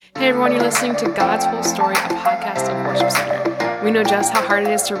Hey everyone, you're listening to God's Whole Story, a podcast of Worship Center. We know just how hard it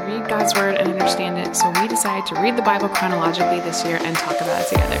is to read God's Word and understand it, so we decided to read the Bible chronologically this year and talk about it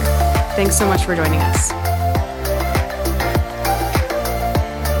together. Thanks so much for joining us.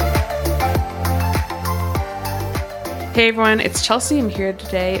 Hey everyone, it's Chelsea. I'm here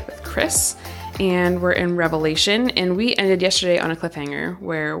today with Chris, and we're in Revelation, and we ended yesterday on a cliffhanger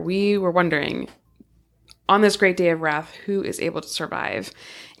where we were wondering, on this great day of wrath, who is able to survive?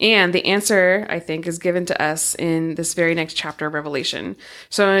 And the answer, I think, is given to us in this very next chapter of Revelation.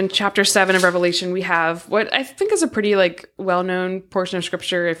 So in chapter 7 of Revelation, we have what I think is a pretty well-known portion of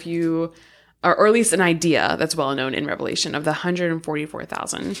scripture, or at least an idea that's well-known in Revelation of the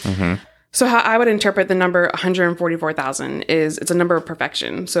 144,000. Mm-hmm. So how I would interpret the number 144,000 is it's a number of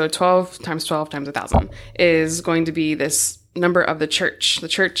perfection. So 12 times 1,000 is going to be this number of the church. The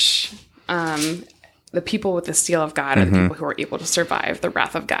church, the people with the seal of God are the people who are able to survive the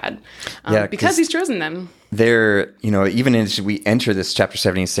wrath of God because he's chosen them. They're, even as we enter this chapter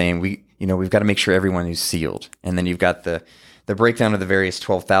 7, he's saying we've got to make sure everyone is sealed. And then you've got the breakdown of the various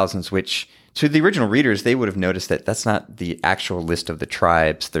 12,000s, which to the original readers, they would have noticed that that's not the actual list of the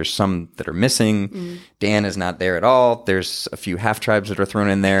tribes. There's some that are missing. Dan is not there at all. There's a few half tribes that are thrown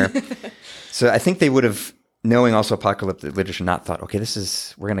in there. So I think they would have, knowing also apocalyptic literature, not thought, okay,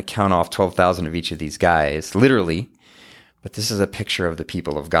 we're going to count off 12,000 of each of these guys, literally, but this is a picture of the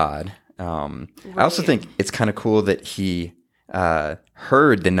people of God. Right. I also think it's kind of cool that he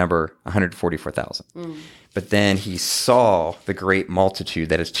heard the number 144,000, but then he saw the great multitude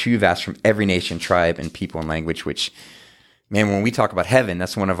that is too vast from every nation, tribe, and people and language, which, man, when we talk about heaven,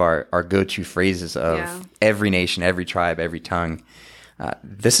 that's one of our go-to phrases of every nation, every tribe, every tongue.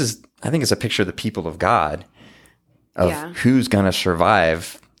 This is, I think, it's a picture of the people of God, of who's going to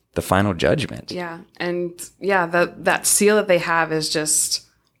survive the final judgment. Yeah. And that seal that they have is just,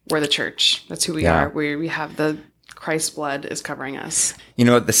 we're the church. That's who we are. We have Christ's blood is covering us.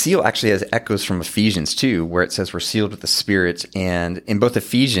 The seal actually has echoes from Ephesians too, where it says we're sealed with the Spirit. And in both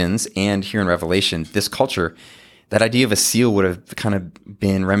Ephesians and here in Revelation, this culture, that idea of a seal would have kind of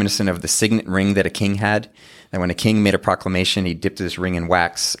been reminiscent of the signet ring that a king had. And when a king made a proclamation, he dipped his ring in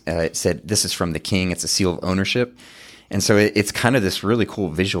wax. It said, this is from the king. It's a seal of ownership. And so it's kind of this really cool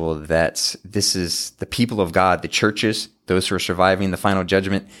visual that this is the people of God, the churches, those who are surviving the final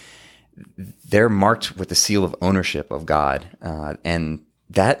judgment. They're marked with the seal of ownership of God. And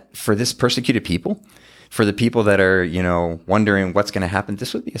that, for this persecuted people, for the people that are, wondering what's going to happen,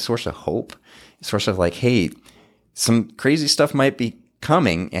 this would be a source of hope, a source of hey, some crazy stuff might be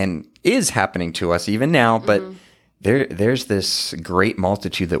coming and is happening to us even now, but there's this great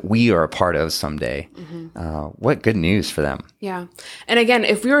multitude that we are a part of someday. What good news for them. Yeah. And again,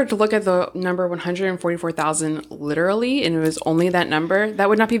 if we were to look at the number 144,000 literally, and it was only that number, that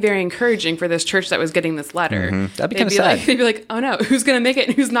would not be very encouraging for this church that was getting this letter. That'd be kind of sad. They'd be like, oh no, who's going to make it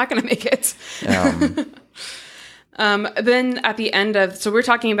and who's not going to make it? Then at the end so we're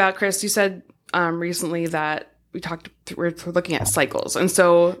talking about, Chris, you said recently that we're looking at cycles. And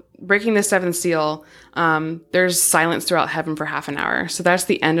so breaking the seventh seal, there's silence throughout heaven for half an hour. So that's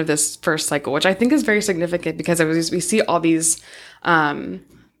the end of this first cycle, which I think is very significant because we see all these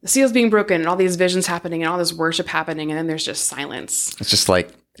seals being broken and all these visions happening and all this worship happening. And then there's just silence. It's just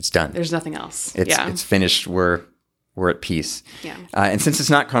it's done. There's nothing else. It's finished. We're at peace. Yeah. And since it's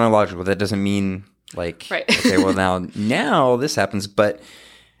not chronological, that doesn't mean right. Okay, well now this happens, but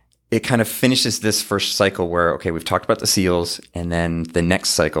it kind of finishes this first cycle where, okay, we've talked about the seals, and then the next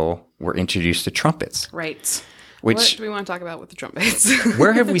cycle, we're introduced to trumpets. Right. What do we want to talk about with the trumpets?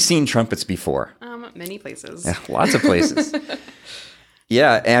 Where have we seen trumpets before? Many places. Yeah, lots of places.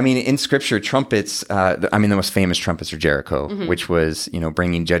 In Scripture, trumpets, the most famous trumpets are Jericho, which was,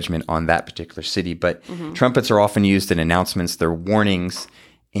 bringing judgment on that particular city. But trumpets are often used in announcements. They're warnings.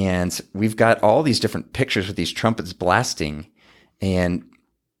 And we've got all these different pictures with these trumpets blasting, and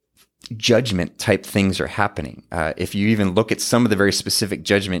judgment type things are happening. If you even look at some of the very specific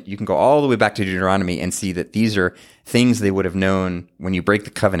judgment, you can go all the way back to Deuteronomy and see that these are things they would have known when you break the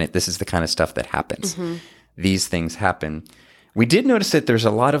covenant. This is the kind of stuff that happens. These things happen. We did notice that there's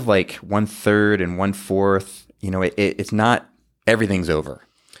a lot of 1/3 and 1/4. It's not everything's over.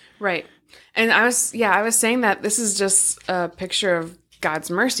 Right. And I was saying that this is just a picture of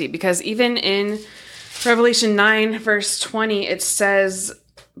God's mercy, because even in Revelation 9 verse 20, it says,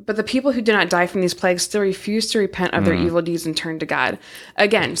 but the people who did not die from these plagues still refuse to repent of their evil deeds and turn to God.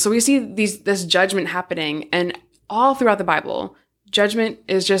 Again, so we see this judgment happening, and all throughout the Bible, judgment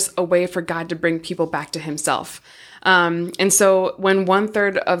is just a way for God to bring people back to himself. And so when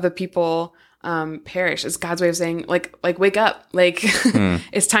 1/3 of the people perish. It's God's way of saying, like wake up. Like,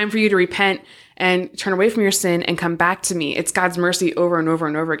 it's time for you to repent and turn away from your sin and come back to me. It's God's mercy over and over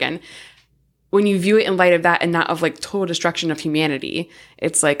and over again. When you view it in light of that and not of like total destruction of humanity,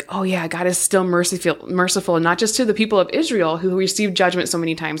 it's like, oh yeah, God is still merciful, not just to the people of Israel who received judgment so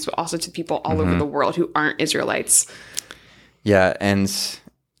many times, but also to people all over the world who aren't Israelites. Yeah, and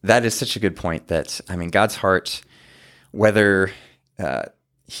that is such a good point that, I mean, God's heart, whether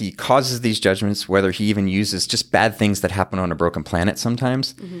he causes these judgments, whether he even uses just bad things that happen on a broken planet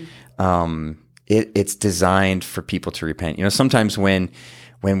sometimes, it's designed for people to repent. You know, sometimes when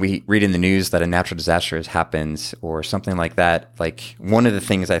we read in the news that a natural disaster has happened or something like that, like one of the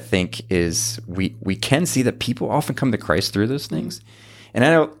things I think is we can see that people often come to Christ through those things. And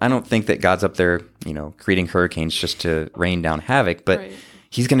I don't think that God's up there, you know, creating hurricanes just to rain down havoc, but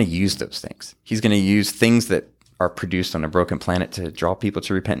he's going to use those things. He's going to use things that are produced on a broken planet to draw people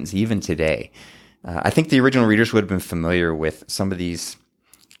to repentance even today. I think the original readers would have been familiar with some of these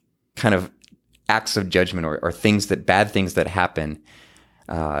kind of acts of judgment or bad things that happen.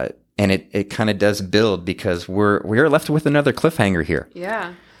 And it kind of does build because we are left with another cliffhanger here.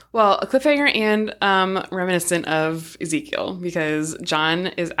 Yeah. Well, a cliffhanger and reminiscent of Ezekiel, because John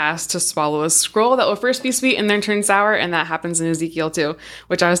is asked to swallow a scroll that will first be sweet and then turn sour, and that happens in Ezekiel too,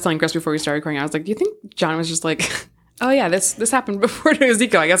 which I was telling Chris before we started recording. I was like, do you think John was just like, oh yeah, this happened before to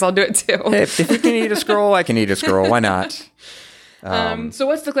Ezekiel, I guess I'll do it too. If you can eat a scroll, I can eat a scroll. Why not? So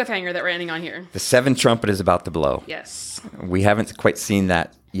what's the cliffhanger that we're ending on here? The seventh trumpet is about to blow. Yes. We haven't quite seen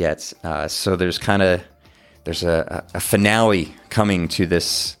that yet. So there's a finale coming to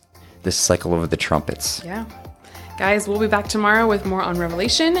this cycle of the trumpets. Yeah. Guys, we'll be back tomorrow with more on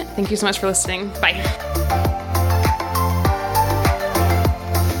Revelation. Thank you so much for listening. Bye.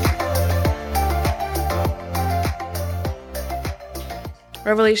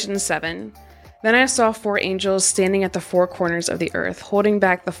 Revelation 7. Then I saw 4 angels standing at the 4 corners of the earth, holding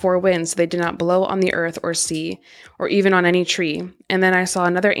back the 4 winds so they did not blow on the earth or sea, or even on any tree. And then I saw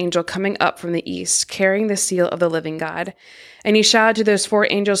another angel coming up from the east, carrying the seal of the living God. And he shouted to those 4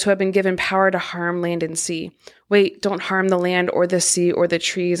 angels who had been given power to harm land and sea, "Wait, don't harm the land or the sea or the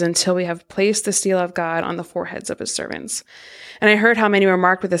trees until we have placed the seal of God on the foreheads of his servants." And I heard how many were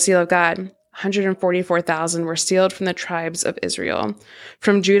marked with the seal of God. 144,000 were sealed from the tribes of Israel.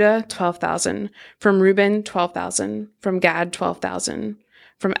 From Judah, 12,000. From Reuben, 12,000. From Gad, 12,000.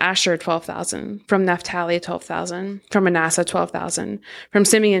 From Asher, 12,000. From Naphtali, 12,000. From Manasseh, 12,000. From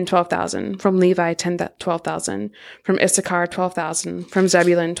Simeon, 12,000. From Levi, 12,000. From Issachar, 12,000. From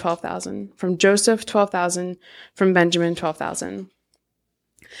Zebulun, 12,000. From Joseph, 12,000. From Benjamin, 12,000.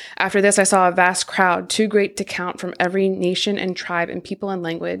 After this, I saw a vast crowd, too great to count, from every nation and tribe and people and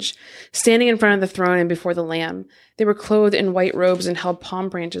language, standing in front of the throne and before the Lamb. They were clothed in white robes and held palm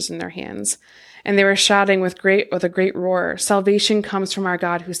branches in their hands. And they were shouting with a great roar, "Salvation comes from our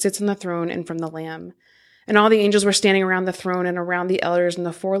God who sits on the throne and from the Lamb." And all the angels were standing around the throne and around the elders and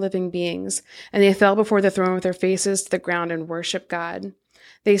the 4 living beings. And they fell before the throne with their faces to the ground and worshiped God.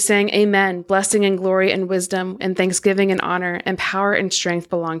 They sang, "Amen, blessing and glory and wisdom and thanksgiving and honor and power and strength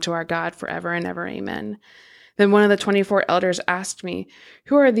belong to our God forever and ever. Amen." Then one of the 24 elders asked me,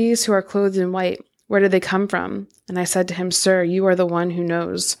 "Who are these who are clothed in white? Where did they come from?" And I said to him, "Sir, you are the one who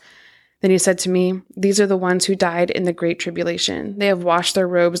knows." Then he said to me, "These are the ones who died in the great tribulation. They have washed their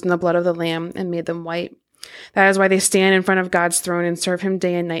robes in the blood of the Lamb and made them white. That is why they stand in front of God's throne and serve him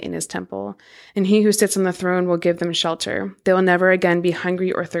day and night in his temple. And he who sits on the throne will give them shelter. They will never again be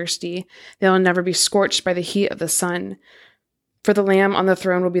hungry or thirsty. They will never be scorched by the heat of the sun. For the Lamb on the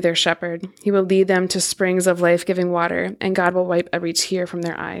throne will be their shepherd. He will lead them to springs of life-giving water, and God will wipe every tear from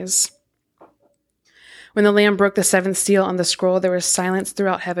their eyes." When the Lamb broke the 7th seal on the scroll, there was silence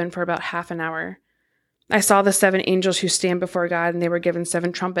throughout heaven for about half an hour. I saw the 7 angels who stand before God, and they were given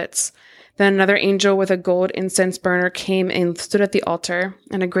 7 trumpets. Then another angel with a gold incense burner came and stood at the altar,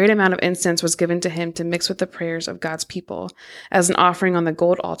 and a great amount of incense was given to him to mix with the prayers of God's people, as an offering on the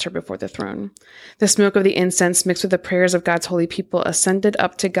gold altar before the throne. The smoke of the incense mixed with the prayers of God's holy people ascended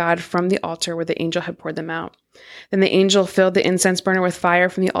up to God from the altar where the angel had poured them out. Then the angel filled the incense burner with fire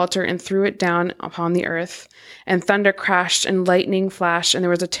from the altar and threw it down upon the earth, and thunder crashed and lightning flashed, and there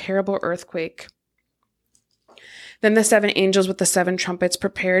was a terrible earthquake. Then the 7 angels with the 7 trumpets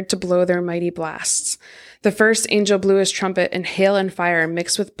prepared to blow their mighty blasts. The first angel blew his trumpet, and hail and fire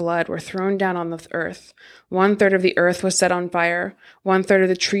mixed with blood were thrown down on the earth. 1/3 of the earth was set on fire, 1/3 of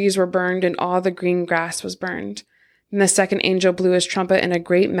the trees were burned, and all the green grass was burned. Then the second angel blew his trumpet, and a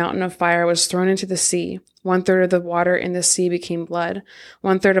great mountain of fire was thrown into the sea. 1/3 of the water in the sea became blood.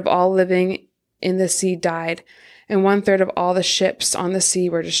 1/3 of all living in the sea died, and 1/3 of all the ships on the sea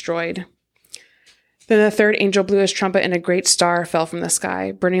were destroyed. Then the third angel blew his trumpet, and a great star fell from the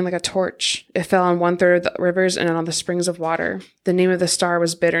sky, burning like a torch. It fell on 1/3 of the rivers and on the springs of water. The name of the star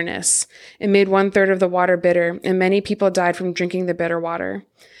was Bitterness. It made 1/3 of the water bitter, and many people died from drinking the bitter water.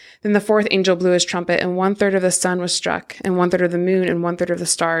 Then the fourth angel blew his trumpet, and 1/3 of the sun was struck, and 1/3 of the moon, and 1/3 of the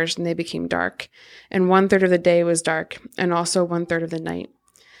stars, and they became dark. And 1/3 of the day was dark, and also 1/3 of the night.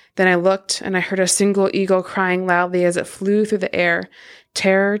 Then I looked, and I heard a single eagle crying loudly as it flew through the air,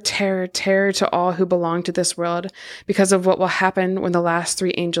 "Terror, terror, terror to all who belong to this world, because of what will happen when the last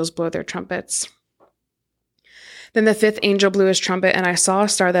 3 angels blow their trumpets." Then the fifth angel blew his trumpet, and I saw a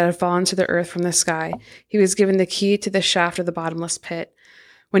star that had fallen to the earth from the sky. He was given the key to the shaft of the bottomless pit.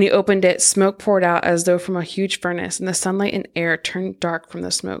 When he opened it, smoke poured out as though from a huge furnace, and the sunlight and air turned dark from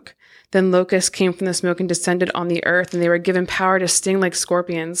the smoke. Then locusts came from the smoke and descended on the earth, and they were given power to sting like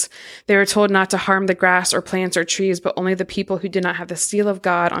scorpions. They were told not to harm the grass or plants or trees, but only the people who did not have the seal of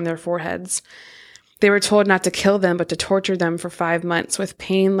God on their foreheads. They were told not to kill them, but to torture them for 5 months with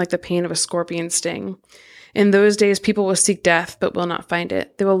pain like the pain of a scorpion sting. In those days, people will seek death, but will not find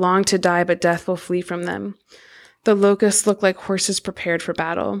it. They will long to die, but death will flee from them. The locusts looked like horses prepared for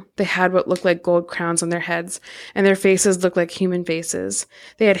battle. They had what looked like gold crowns on their heads, and their faces looked like human faces.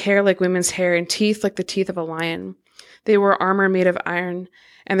 They had hair like women's hair and teeth like the teeth of a lion. They wore armor made of iron,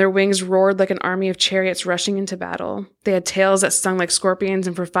 and their wings roared like an army of chariots rushing into battle. They had tails that stung like scorpions,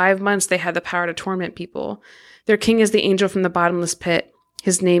 and for 5 months they had the power to torment people. Their king is the angel from the bottomless pit.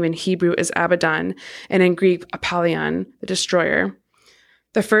 His name in Hebrew is Abaddon, and in Greek, Apollyon, the destroyer.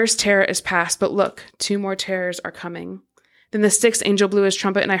 The first terror is past, but look, 2 more terrors are coming. Then the sixth angel blew his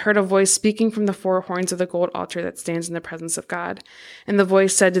trumpet, and I heard a voice speaking from the 4 horns of the gold altar that stands in the presence of God. And the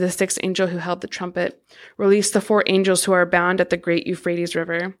voice said to the sixth angel who held the trumpet, "Release the 4 angels who are bound at the great Euphrates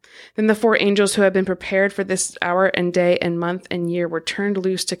River." Then the 4 angels who had been prepared for this hour and day and month and year were turned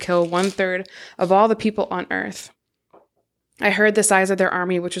loose to kill 1/3 of all the people on earth. I heard the size of their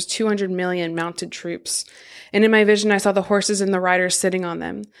army, which was 200 million mounted troops. And in my vision, I saw the horses and the riders sitting on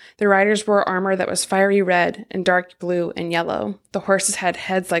them. The riders wore armor that was fiery red and dark blue and yellow. The horses had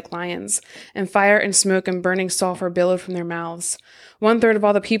heads like lions, and fire and smoke and burning sulfur billowed from their mouths. 1/3 of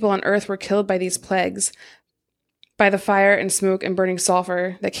all the people on earth were killed by these plagues, by the fire and smoke and burning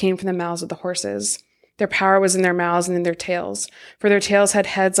sulfur that came from the mouths of the horses. Their power was in their mouths and in their tails, for their tails had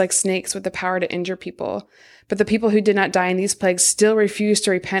heads like snakes with the power to injure people. But the people who did not die in these plagues still refused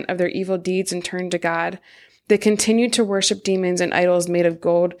to repent of their evil deeds and turn to God. They continued to worship demons and idols made of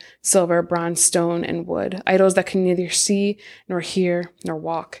gold, silver, bronze, stone, and wood, idols that can neither see, nor hear, nor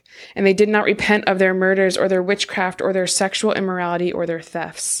walk. And they did not repent of their murders or their witchcraft or their sexual immorality or their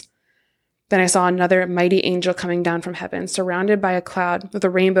thefts. Then I saw another mighty angel coming down from heaven, surrounded by a cloud with a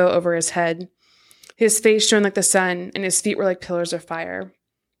rainbow over his head. His face shone like the sun, and his feet were like pillars of fire.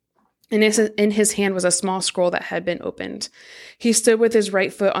 And in his hand was a small scroll that had been opened. He stood with his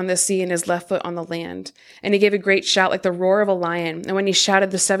right foot on the sea and his left foot on the land. And he gave a great shout like the roar of a lion. And when he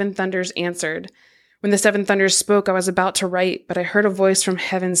shouted, the 7 thunders answered. When the 7 thunders spoke, I was about to write, but I heard a voice from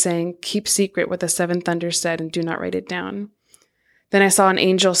heaven saying, "Keep secret what the 7 thunders said and do not write it down." Then I saw an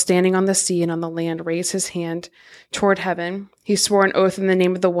angel standing on the sea and on the land raise his hand toward heaven. He swore an oath in the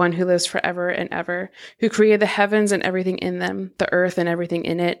name of the one who lives forever and ever, who created the heavens and everything in them, the earth and everything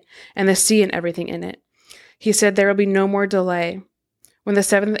in it, and the sea and everything in it. He said there will be no more delay. When the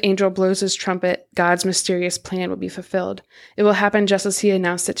 7th angel blows his trumpet, God's mysterious plan will be fulfilled. It will happen just as he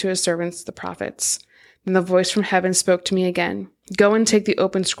announced it to his servants, the prophets. Then the voice from heaven spoke to me again. "Go and take the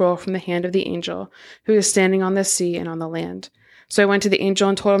open scroll from the hand of the angel who is standing on the sea and on the land." So I went to the angel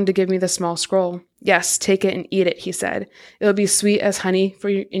and told him to give me the small scroll. "Yes, take it and eat it," he said. "It will be sweet as honey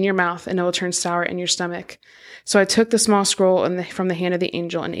in your mouth, and it will turn sour in your stomach." So I took the small scroll from the hand of the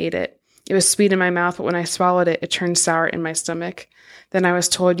angel and ate it. It was sweet in my mouth, but when I swallowed it, it turned sour in my stomach. Then I was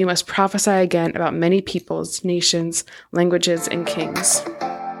told, "You must prophesy again about many peoples, nations, languages, and kings."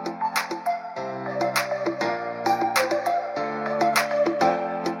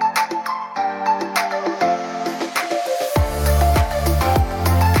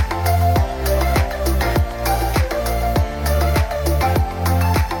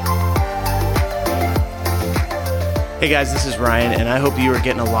 Hey guys, this is Ryan, and I hope you are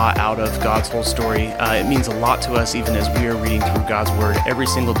getting a lot out of God's whole story. It means a lot to us even as we are reading through God's Word every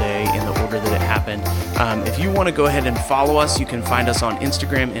single day in the order that it happened. If you want to go ahead and follow us, you can find us on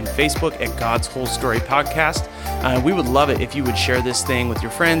Instagram and Facebook at God's Whole Story Podcast. We would love it if you would share this thing with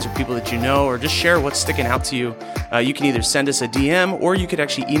your friends or people that you know, or just share what's sticking out to you. You can either send us a DM, or you could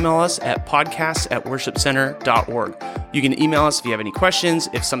actually email us at podcasts@worshipcenter.org. You can email us if you have any questions,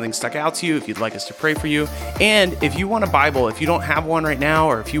 if something stuck out to you, if you'd like us to pray for you, and if you want a Bible, if you don't have one right now,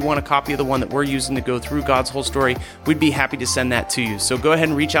 or if you want a copy of the one that we're using to go through God's whole story, we'd be happy to send that to you. So go ahead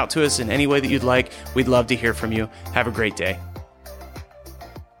and reach out to us in any way that you'd like. We'd love to hear from you. Have a great day.